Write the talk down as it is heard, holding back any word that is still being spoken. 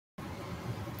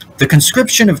The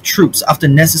conscription of troops,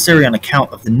 often necessary on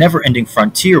account of the never-ending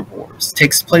frontier wars,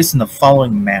 takes place in the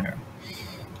following manner.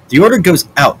 The order goes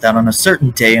out that on a certain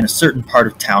day in a certain part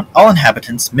of town, all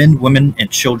inhabitants, men, women,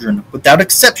 and children, without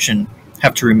exception,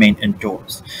 have to remain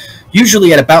indoors.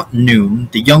 Usually at about noon,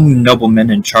 the young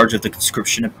nobleman in charge of the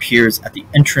conscription appears at the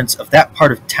entrance of that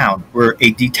part of town where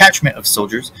a detachment of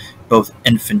soldiers, both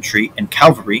infantry and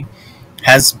cavalry,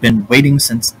 has been waiting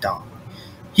since dawn.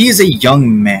 He is a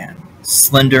young man,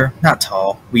 slender, not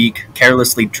tall, weak,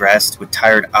 carelessly dressed, with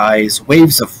tired eyes,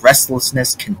 waves of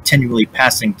restlessness continually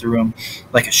passing through him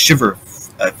like a shiver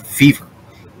of fever.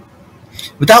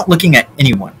 Without looking at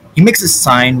anyone, he makes a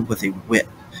sign with a whip,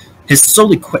 his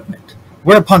sole equipment,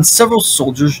 whereupon several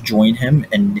soldiers join him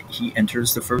and he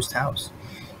enters the first house.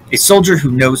 A soldier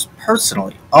who knows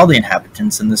personally all the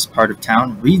inhabitants in this part of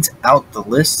town reads out the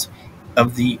list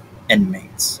of the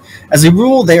inmates. As a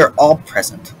rule, they are all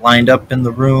present, lined up in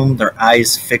the room, their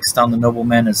eyes fixed on the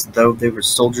nobleman as though they were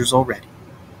soldiers already.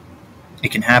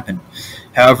 It can happen,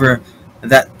 however,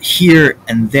 that here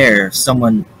and there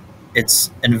someone,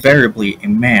 it's invariably a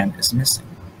man, is missing.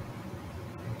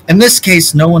 In this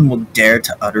case, no one will dare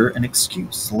to utter an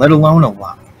excuse, let alone a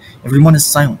lie. Everyone is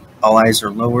silent, all eyes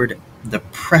are lowered. The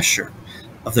pressure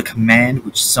of the command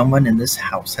which someone in this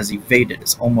house has evaded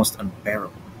is almost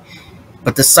unbearable.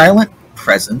 But the silent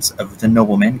presence of the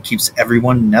nobleman keeps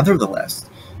everyone nevertheless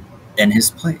in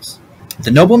his place. The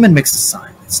nobleman makes a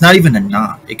sign. It's not even a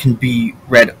nod. It can be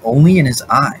read only in his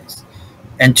eyes.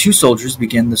 And two soldiers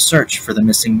begin the search for the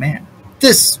missing man.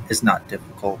 This is not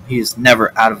difficult. He is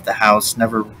never out of the house,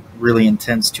 never really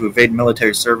intends to evade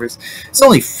military service. It's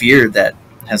only fear that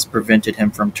has prevented him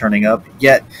from turning up.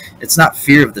 Yet, it's not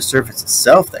fear of the service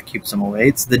itself that keeps him away.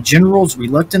 It's the general's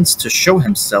reluctance to show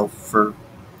himself. For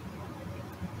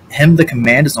him, the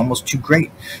command is almost too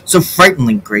great, so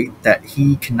frighteningly great that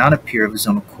he cannot appear of his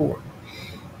own accord.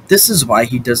 This is why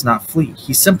he does not flee.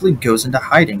 He simply goes into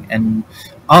hiding, and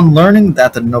on learning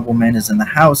that the nobleman is in the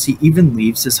house, he even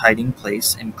leaves his hiding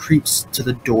place and creeps to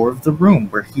the door of the room,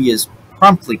 where he is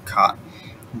promptly caught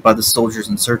by the soldiers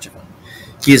in search of him.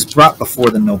 He is brought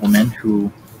before the nobleman,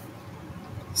 who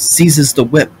seizes the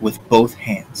whip with both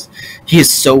hands. He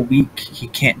is so weak he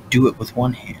can't do it with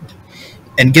one hand,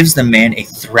 and gives the man a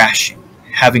thrashing.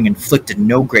 Having inflicted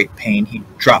no great pain, he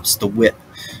drops the whip,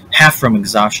 half from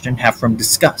exhaustion, half from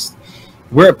disgust,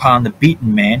 whereupon the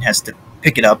beaten man has to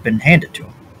pick it up and hand it to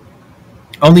him.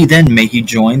 Only then may he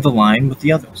join the line with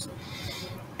the others.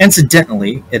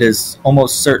 Incidentally, it is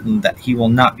almost certain that he will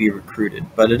not be recruited,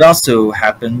 but it also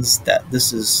happens that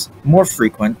this is more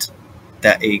frequent,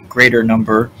 that a greater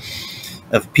number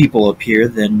of people appear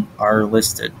than are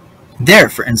listed. There,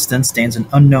 for instance, stands an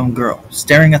unknown girl,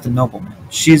 staring at the nobleman.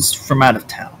 She is from out of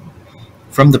town.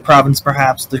 From the province,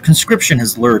 perhaps. The conscription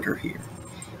has lured her here.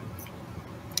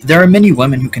 There are many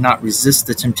women who cannot resist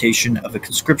the temptation of a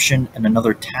conscription in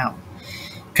another town.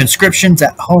 Conscriptions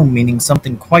at home meaning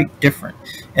something quite different,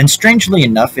 and strangely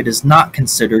enough, it is not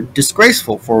considered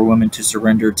disgraceful for a woman to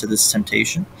surrender to this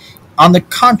temptation. On the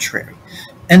contrary,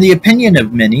 in the opinion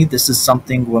of many, this is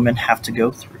something women have to go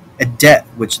through, a debt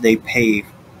which they pay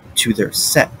to their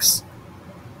sex.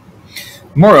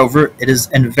 Moreover, it is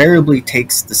invariably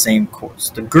takes the same course.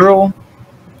 The girl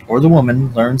or the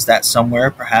woman learns that somewhere,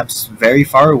 perhaps very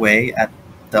far away, at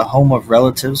the home of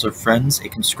relatives or friends, a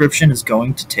conscription is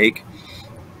going to take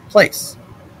place.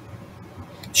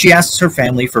 She asks her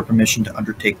family for permission to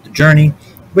undertake the journey,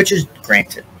 which is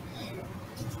granted.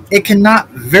 It cannot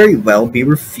very well be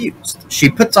refused. She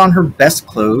puts on her best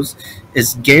clothes,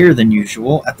 is gayer than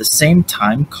usual, at the same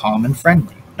time calm and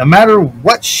friendly. No matter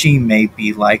what she may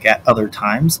be like at other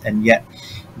times, and yet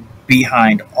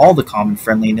behind all the calm and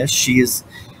friendliness, she is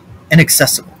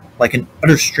inaccessible, like an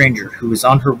utter stranger who is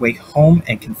on her way home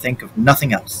and can think of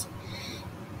nothing else.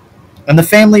 In the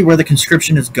family where the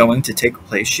conscription is going to take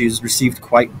place, she is received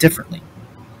quite differently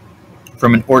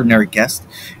from an ordinary guest.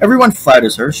 Everyone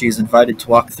flatters her. She is invited to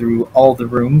walk through all the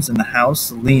rooms in the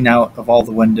house, lean out of all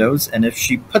the windows, and if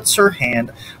she puts her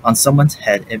hand on someone's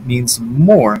head, it means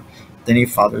more than a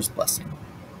father's blessing.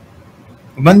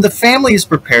 When the family is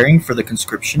preparing for the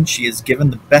conscription, she is given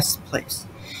the best place,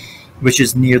 which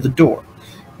is near the door,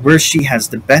 where she has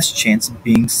the best chance of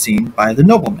being seen by the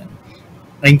nobleman,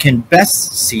 and can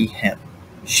best see him.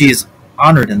 She is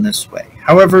honored in this way.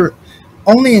 However,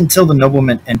 only until the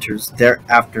nobleman enters.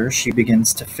 Thereafter she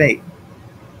begins to fade.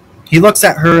 He looks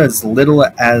at her as little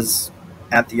as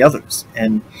at the others,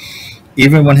 and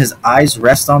even when his eyes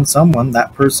rest on someone,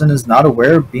 that person is not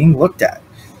aware of being looked at.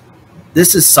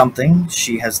 This is something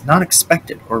she has not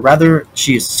expected, or rather,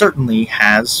 she certainly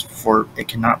has, for it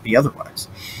cannot be otherwise.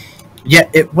 Yet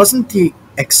it wasn't the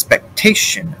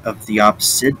expectation of the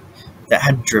opposite that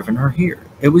had driven her here.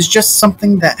 It was just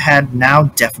something that had now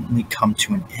definitely come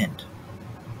to an end.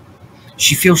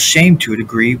 She feels shame to a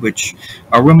degree which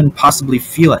our women possibly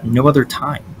feel at no other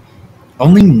time.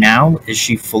 Only now is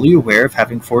she fully aware of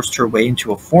having forced her way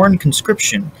into a foreign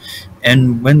conscription,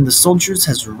 and when the soldiers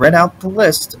has read out the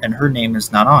list and her name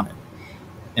is not on it.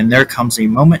 And there comes a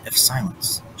moment of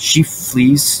silence. She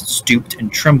flees, stooped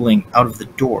and trembling, out of the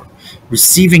door,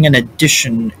 receiving in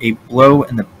addition a blow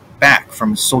in the back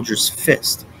from a soldier's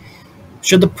fist.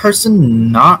 Should the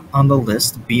person not on the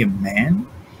list be a man?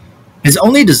 His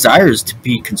only desire is to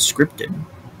be conscripted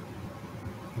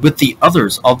with the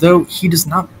others, although he does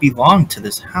not belong to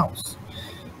this house.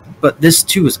 But this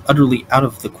too is utterly out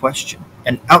of the question.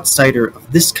 An outsider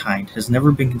of this kind has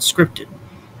never been conscripted,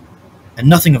 and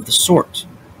nothing of the sort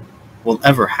will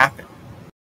ever happen.